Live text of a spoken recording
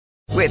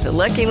With the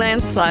Lucky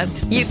Land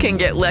Slots, you can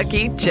get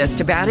lucky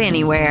just about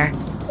anywhere.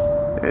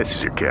 This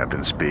is your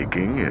captain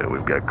speaking.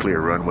 We've got clear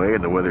runway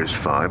and the weather's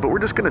fine, but we're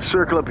just going to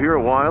circle up here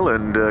a while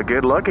and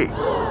get lucky.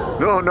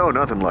 No,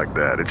 nothing like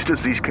that. It's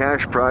just these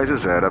cash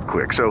prizes add up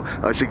quick. So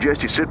I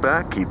suggest you sit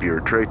back, keep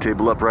your tray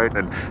table upright,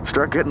 and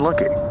start getting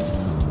lucky.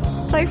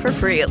 Play for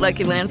free at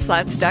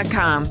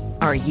LuckyLandSlots.com.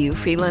 Are you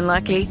feeling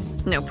lucky?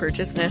 No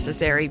purchase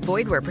necessary.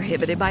 Void where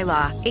prohibited by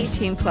law.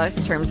 18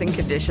 plus terms and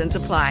conditions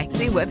apply.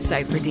 See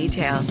website for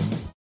details.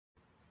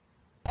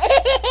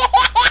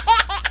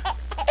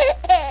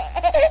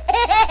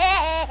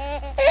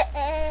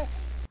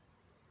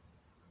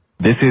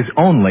 This is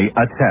only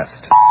a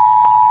test.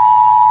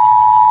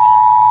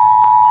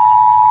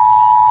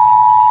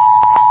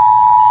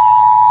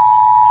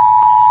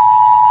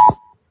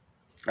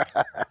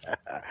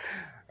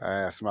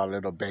 That's my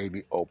little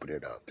baby. Open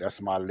it up.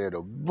 That's my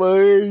little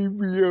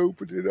baby.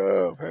 Open it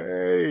up.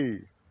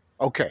 Hey.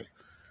 Okay.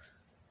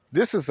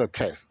 This is a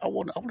test. I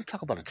want to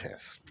talk about a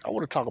test. I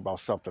want to talk about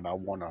something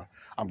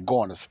I'm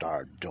going to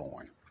start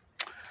doing.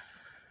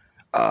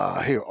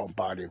 Here on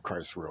Body of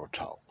Christ Real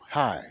Talk.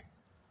 Hi.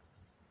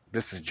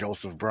 This is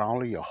Joseph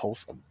Brownlee, your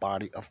host of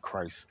Body of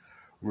Christ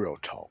Real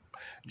Talk.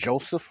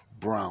 Joseph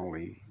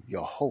Brownlee,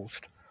 your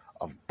host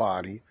of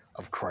Body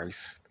of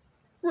Christ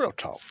Real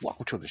Talk.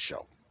 Welcome to the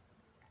show.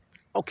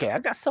 Okay, I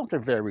got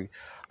something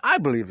I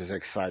believe is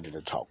exciting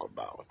to talk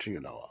about.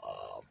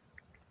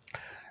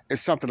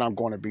 It's something I'm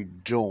going to be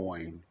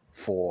doing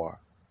for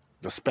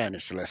the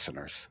Spanish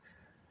listeners.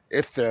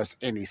 If there's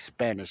any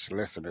Spanish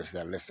listeners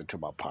that listen to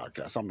my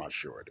podcast, I'm not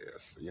sure it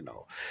is.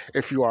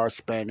 If you are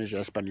Spanish,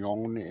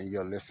 Espanol, and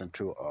you're listening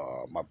to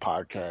my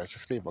podcast,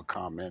 just leave a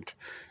comment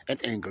in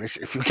English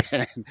if you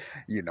can,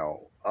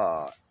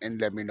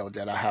 and let me know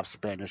that I have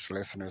Spanish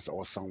listeners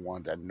or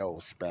someone that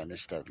knows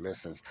Spanish that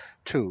listens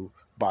to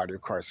Body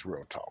of Christ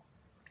Real Talk.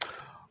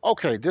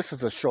 Okay, this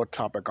is a short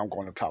topic I'm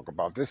going to talk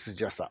about. This is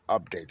just an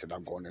update that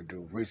I'm going to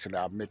do. Recently,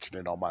 I mentioned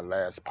it on my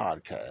last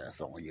podcast,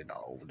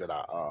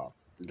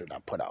 that I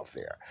put out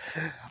there.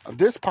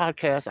 This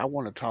podcast, I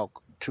want to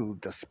talk to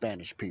the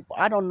Spanish people.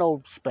 I don't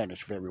know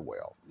Spanish very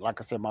well.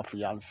 Like I said, my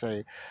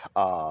fiance,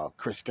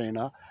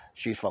 Christina,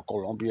 she's from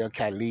Colombia,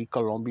 Cali,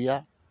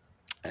 Colombia,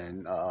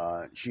 and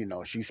she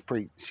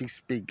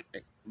speak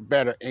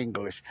better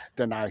English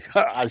than I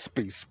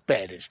speak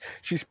Spanish.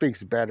 She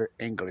speaks better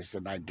English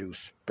than I do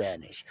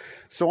Spanish.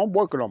 So I'm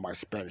working on my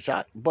Spanish.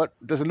 But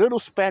there's a little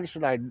Spanish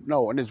that I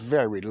know, and it's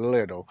very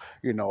little,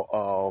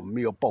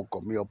 mio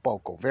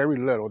poco, very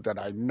little that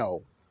I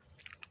know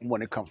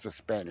when it comes to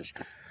Spanish.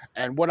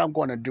 And what I'm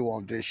going to do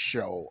on this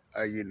show,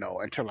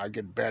 until I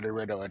get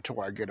better at it, or until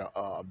I get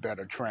a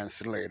better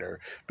translator,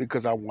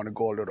 because I want to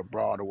go a little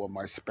broader with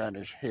my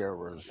Spanish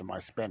hearers, my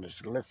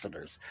Spanish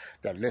listeners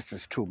that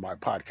listens to my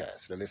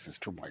podcast, that listens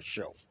to my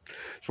show.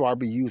 So I'll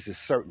be using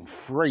certain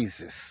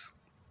phrases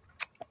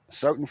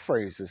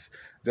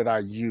that I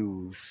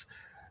use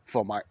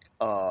for my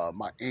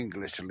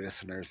English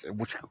listeners,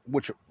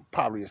 which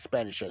probably is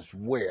Spanish as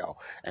well,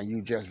 and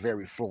you just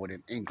very fluent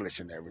in English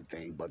and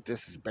everything. But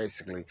this is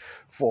basically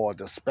for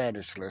the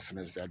Spanish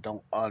listeners that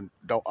don't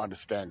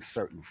understand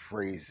certain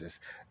phrases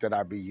that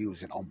I be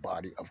using on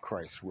Body of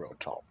Christ Real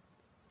Talk.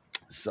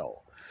 So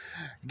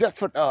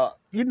that's what I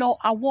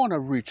want to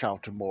reach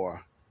out to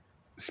more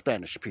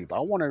Spanish people. I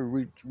want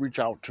to reach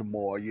out to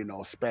more,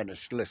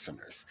 Spanish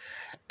listeners.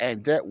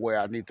 And that way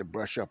I need to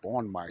brush up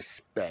on my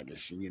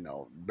Spanish,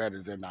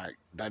 better than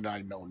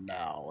I know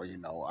now.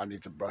 I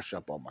need to brush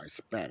up on my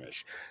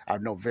Spanish. I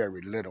know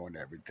very little and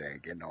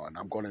everything, and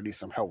I'm going to need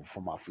some help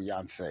from my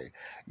fiance,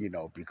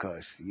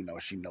 because,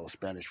 she knows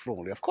Spanish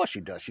fluently. Of course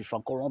she does. She's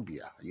from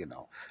Colombia,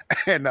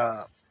 and,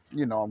 I'm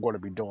going to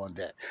be doing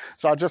that.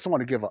 So I just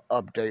want to give an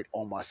update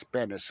on my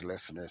Spanish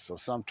listeners. So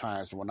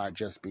sometimes when I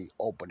just be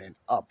opening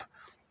up,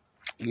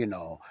 in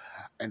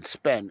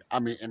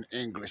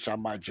English, I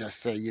might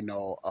just say, I'm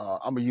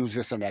going to use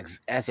this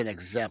as an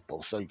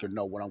example so you can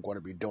know what I'm going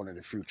to be doing in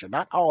the future.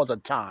 Not all the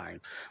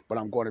time, but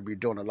I'm going to be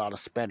doing a lot of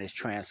Spanish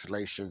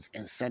translations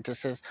and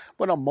sentences,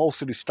 but I'm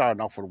mostly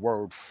starting off with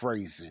word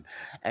phrasing.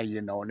 And,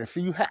 and if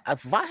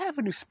I have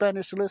any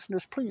Spanish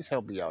listeners, please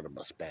help me out in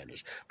my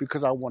Spanish,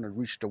 because I want to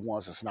reach the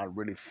ones that's not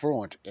really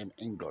fluent in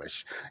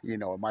English.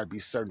 It might be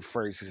certain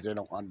phrases they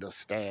don't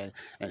understand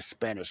in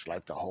Spanish,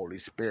 like the Holy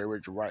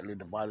Spirit, rightly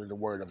dividing the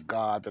word of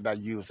God, that I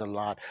use a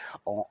lot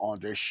on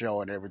this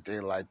show and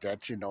everything like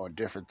that, and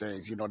different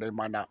things. They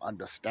might not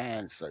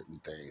understand certain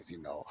things,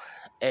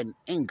 in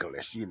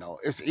English.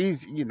 It's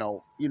easy,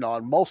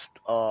 and most,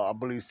 I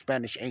believe,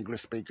 Spanish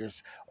English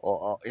speakers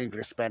or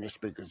English Spanish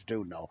speakers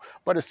do know,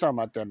 but it's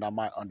something out there that I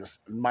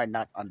might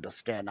not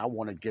understand. I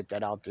want to get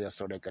that out there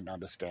so they can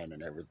understand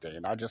and everything.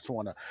 And I just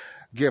want to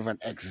give an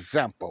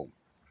example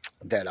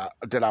that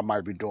I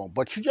might be doing,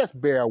 but you just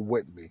bear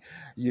with me.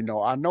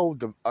 I know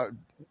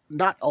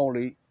not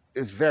only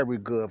is very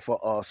good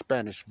for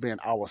Spanish being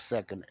our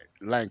second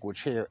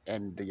language here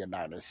in the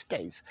United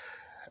States,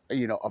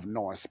 of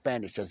knowing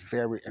Spanish. That's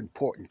very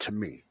important to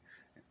me.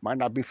 Might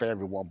not be for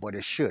everyone, but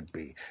it should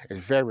be. It's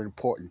very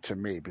important to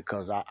me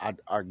because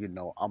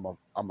I'm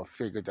a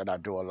figure that I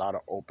do a lot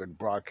of open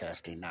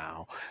broadcasting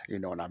now,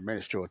 and I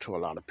minister to a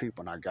lot of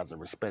people, and I got to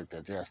respect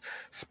that there's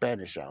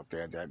Spanish out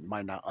there that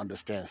might not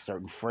understand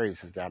certain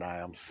phrases that I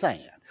am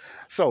saying.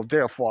 So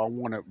therefore, I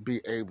want to be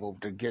able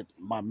to get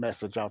my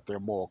message out there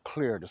more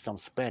clear to some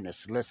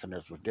Spanish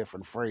listeners with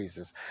different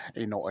phrases,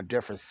 and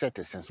different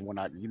sentences. When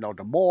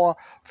the more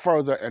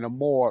further and the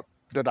more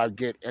that I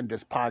get in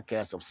this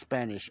podcast of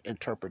Spanish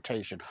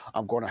interpretation,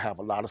 I'm going to have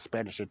a lot of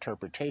Spanish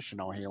interpretation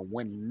on here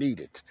when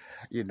needed.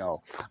 You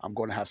know, I'm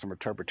going to have some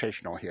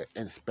interpretation on here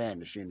in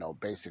Spanish,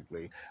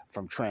 basically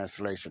from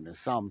translation and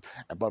some.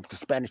 But the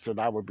Spanish that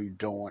I would be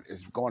doing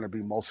is going to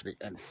be mostly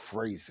in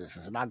phrases.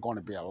 It's not going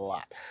to be a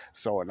lot.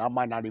 So, and I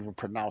might not even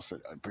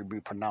be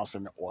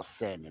pronouncing it or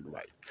saying it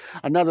right.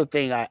 Another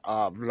thing I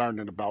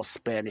learning about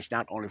Spanish,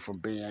 not only from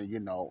being,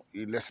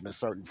 you listen to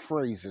certain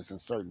phrases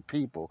and certain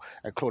people,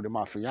 including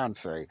my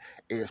fiance,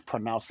 is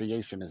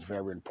pronunciation is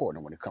very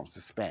important when it comes to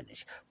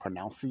Spanish.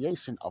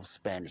 Pronunciation of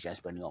Spanish,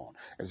 Espanol,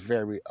 is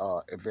very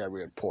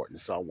important.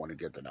 So I want to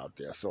get that out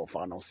there. So if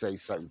I don't say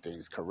certain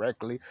things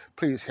correctly,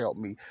 please help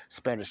me,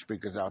 Spanish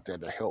speakers out there,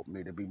 to help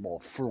me to be more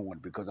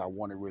fluent, because I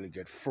want to really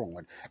get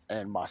fluent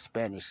in my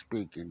Spanish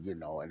speaking,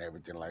 and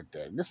everything like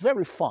that. And it's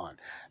very fun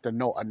to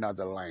know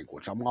another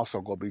language. I'm also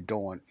going to be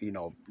doing,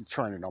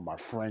 training on my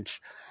French,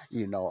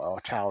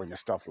 Italian and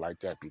stuff like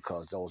that,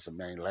 because those are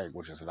main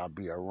languages that I'll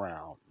be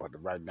around. But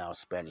right now,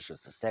 Spanish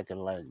is the second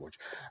language,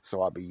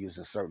 so I'll be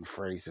using certain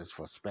phrases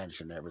for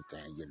Spanish and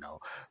everything,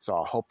 So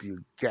I hope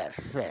you get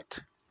that.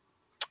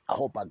 I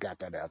hope I got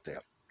that out there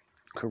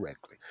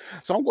correctly.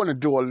 So I'm going to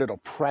do a little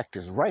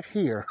practice right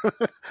here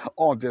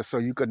on this, so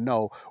you can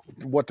know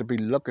what to be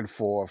looking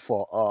for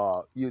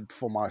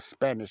my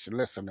Spanish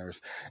listeners.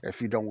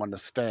 If you don't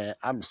understand,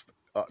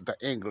 the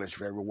English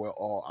very well,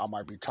 or I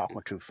might be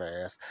talking too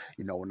fast.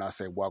 When I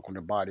say welcome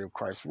to Body of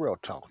Christ Real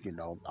Talk,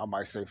 I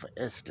might say, for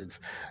instance,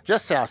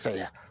 I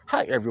say,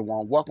 hi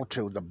everyone, welcome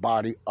to the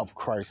Body of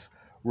Christ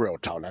Real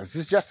Talk. Now, this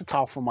is just a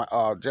talk for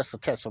just a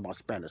test for my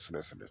Spanish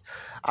listeners.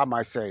 I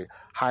might say,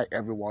 hi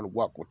everyone,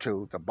 welcome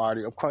to the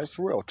Body of Christ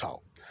Real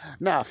Talk.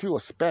 Now, if you're a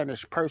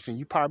Spanish person,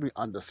 you probably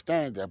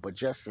understand that, but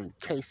just in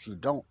case you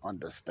don't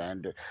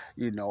understand it,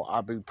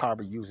 I'll be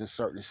probably using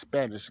certain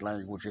Spanish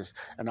languages,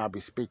 and I'll be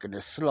speaking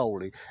it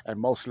slowly, and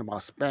most of my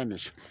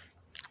Spanish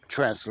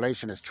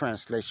translations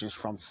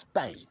from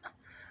Spain.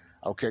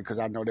 Okay, because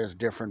I know there's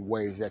different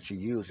ways that you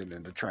use it,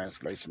 and the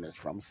translation is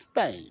from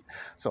Spain.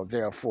 So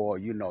therefore,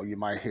 you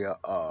might hear,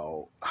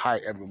 hi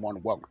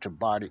everyone, welcome to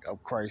Body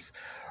of Christ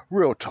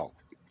Real Talk.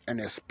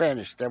 And in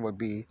Spanish, there would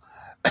be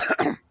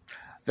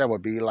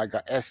like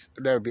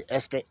there would be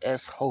S.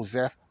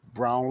 Joseph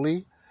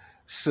Brownlee,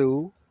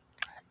 Sue,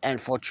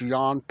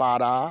 Anfitrión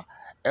para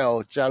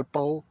el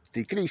Cuerpo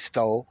de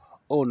Cristo,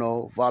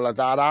 una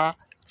verdadera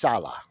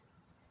charla.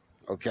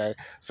 Okay,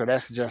 so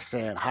that's just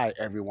saying, hi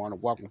everyone,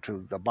 welcome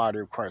to the Body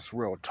of Christ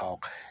Real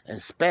Talk. In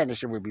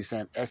Spanish, it would be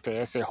saying, Este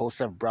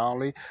Joseph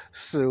Brownlee,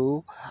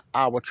 su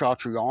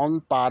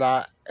aguachatrión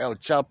para el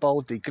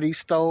Cuerpo de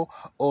Cristo,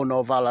 una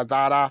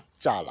verdadera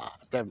charla.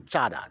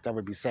 That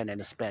would be saying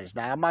in Spanish.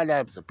 Now, I might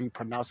not be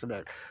pronouncing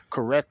it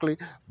correctly,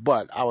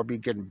 but I would be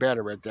getting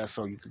better at that,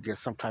 so you could get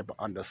some type of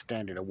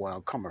understanding of where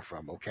I'm coming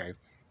from, okay?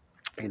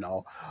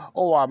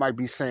 Or I might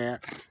be saying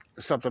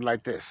something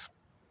like this.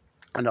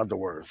 In other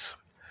words,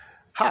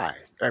 hi,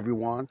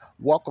 everyone.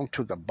 Welcome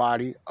to the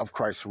Body of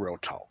Christ Real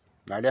Talk.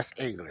 Now, that's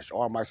English.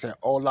 Or I might say,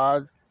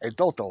 hola,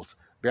 todos.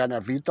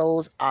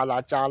 Bienvenidos a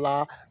la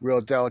charla Real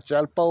del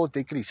Cuerpo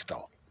de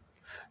Cristo.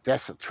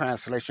 That's a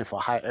translation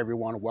for hi,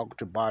 everyone. Welcome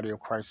to Body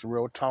of Christ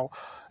Real Talk.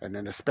 And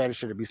in the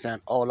Spanish, it'll be saying,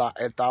 hola,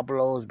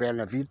 establos,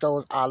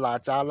 bienvenidos a la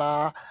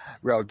charla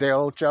Real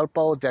del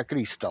Cuerpo de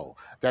Cristo.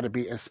 That'll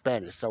be in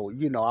Spanish. So,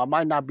 I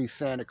might not be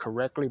saying it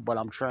correctly, but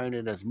I'm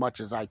training as much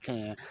as I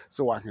can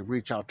so I can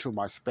reach out to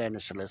my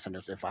Spanish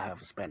listeners if I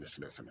have a Spanish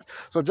listener.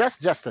 So that's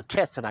just a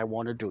test that I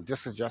want to do.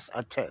 This is just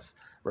a test.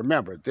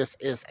 Remember, this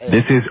is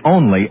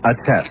only a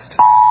test.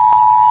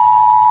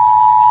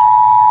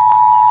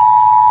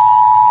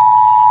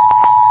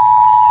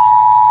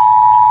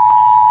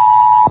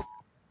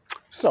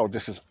 So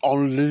this is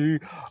only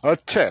a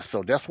test.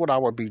 So that's what I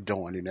would be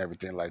doing and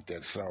everything like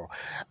that. So,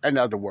 in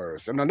other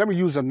words, and now let me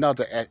use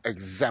another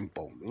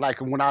example.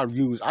 Like when I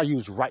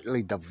use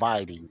rightly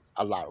dividing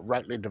a lot,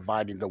 rightly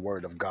dividing the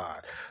word of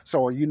God.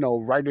 So,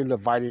 rightly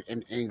divided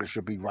in English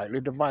should be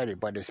rightly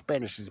divided, but in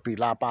Spanish it would be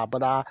la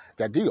palabra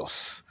de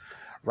Dios.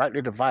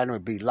 Rightly dividing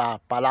would be la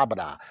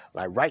palabra,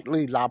 like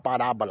rightly la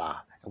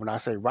palabra. And when I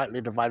say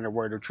rightly dividing the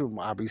word of truth,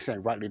 I'll be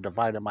saying rightly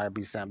divided, might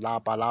be saying la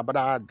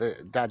palabra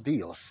de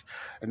Dios,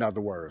 in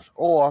other words.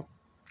 Or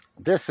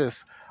this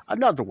is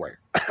another way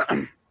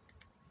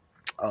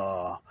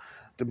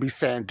to be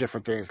saying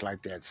different things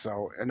like that.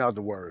 So, in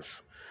other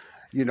words,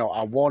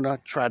 I want to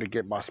try to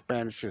get my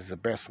Spanish is the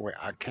best way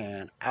I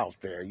can out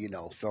there,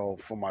 so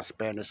for my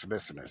Spanish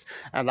listeners.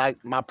 And like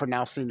my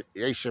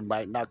pronunciation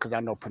might not, because I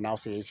know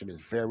pronunciation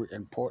is very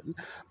important,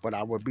 but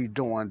I will be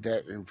doing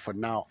that from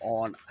now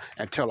on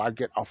until I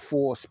get a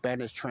full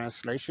Spanish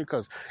translation,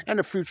 because in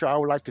the future I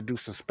would like to do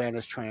some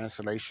Spanish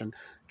translation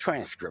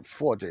transcripts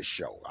for this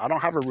show. I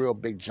don't have a real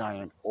big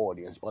giant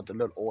audience, but the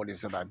little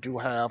audience that I do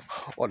have,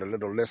 or the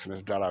little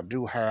listeners that I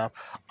do have,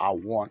 I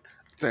want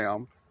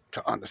them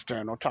to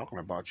understand what I'm talking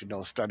about.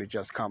 Study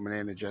just coming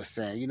in and just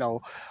saying,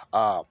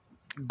 uh,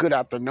 good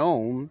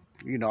afternoon.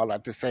 I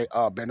like to say,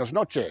 buenos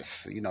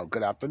noches,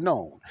 good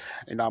afternoon.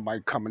 And I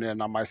might come in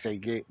and I might say,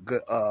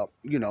 good,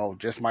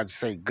 just might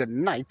say good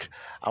night.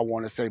 I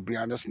want to say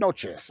buenos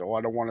noches. Or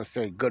I don't want to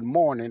say good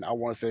morning. I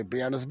want to say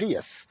buenos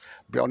dias,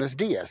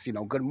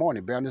 good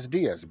morning, buenos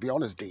dias,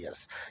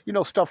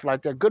 stuff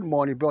like that. Good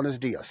morning, buenos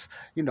dias,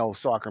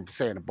 so I can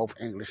say it in both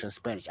English and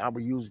Spanish. I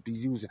will be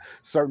using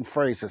certain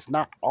phrases,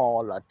 not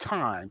all the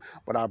time,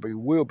 but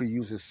will be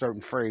using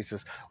certain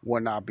phrases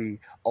when I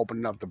be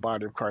opening up the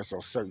body of Christ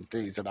or certain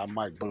things that I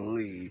might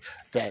believe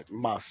that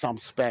some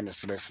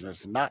Spanish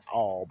listeners, not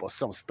all, but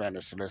some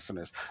Spanish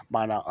listeners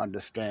might not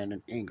understand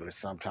in English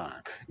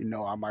sometimes.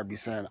 I might be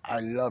saying, I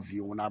love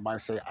you. When I might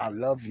say, I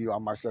love you, I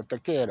might say, te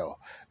quiero,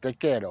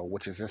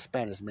 which is in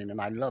Spanish, meaning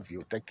I love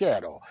you, te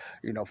quiero.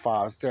 If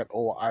I said,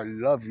 oh, I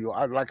love you,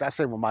 like I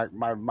say with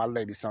my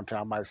lady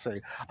sometimes, I might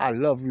say, I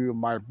love you,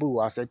 my boo.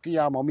 I say, te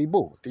amo mi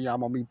boo, te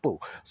amo mi boo.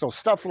 So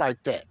stuff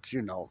like that,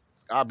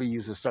 I'll be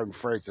using certain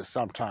phrases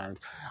sometimes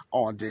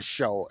on this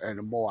show, and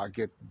the more I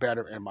get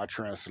better in my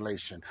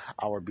translation,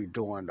 I will be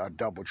doing a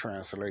double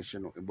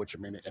translation, which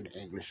means in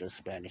English and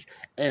Spanish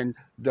in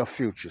the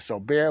future. So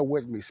bear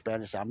with me,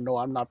 Spanish. I know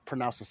I'm not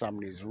pronouncing some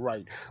of these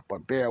right,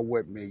 but bear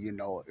with me.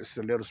 It's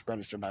a little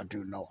Spanish that I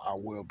do know. I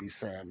will be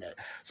saying that.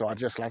 So I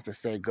just like to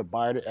say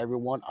goodbye to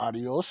everyone.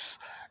 Adios,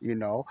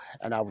 and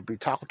I will be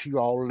talking to you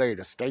all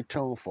later. Stay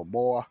tuned for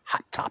more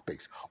hot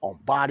topics on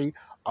Body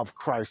of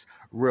Christ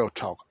Real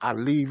Talk. I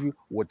leave you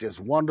with this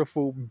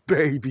wonderful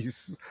baby's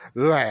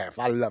laugh.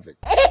 I love it.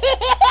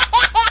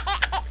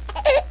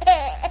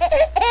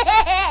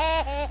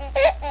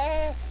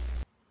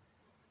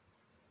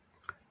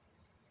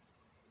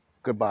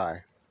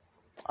 Goodbye.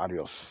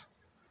 Adios.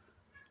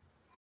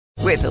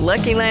 With the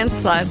Lucky Land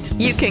Slots,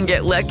 you can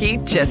get lucky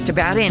just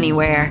about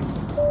anywhere.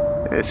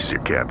 This is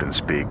your captain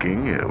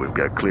speaking. We've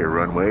got clear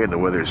runway and the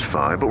weather's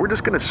fine, but we're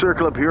just going to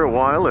circle up here a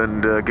while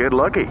and get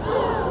lucky.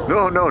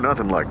 No,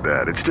 nothing like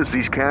that. It's just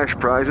these cash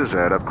prizes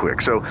add up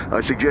quick. So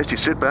I suggest you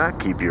sit back,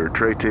 keep your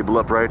tray table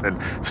upright, and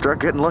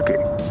start getting lucky.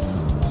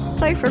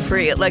 Play for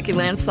free at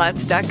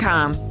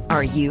LuckyLandSlots.com.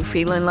 Are you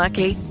feeling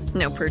lucky?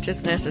 No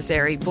purchase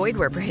necessary. Void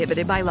where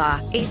prohibited by law.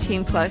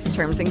 18+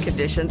 terms and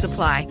conditions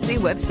apply. See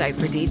website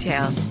for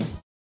details.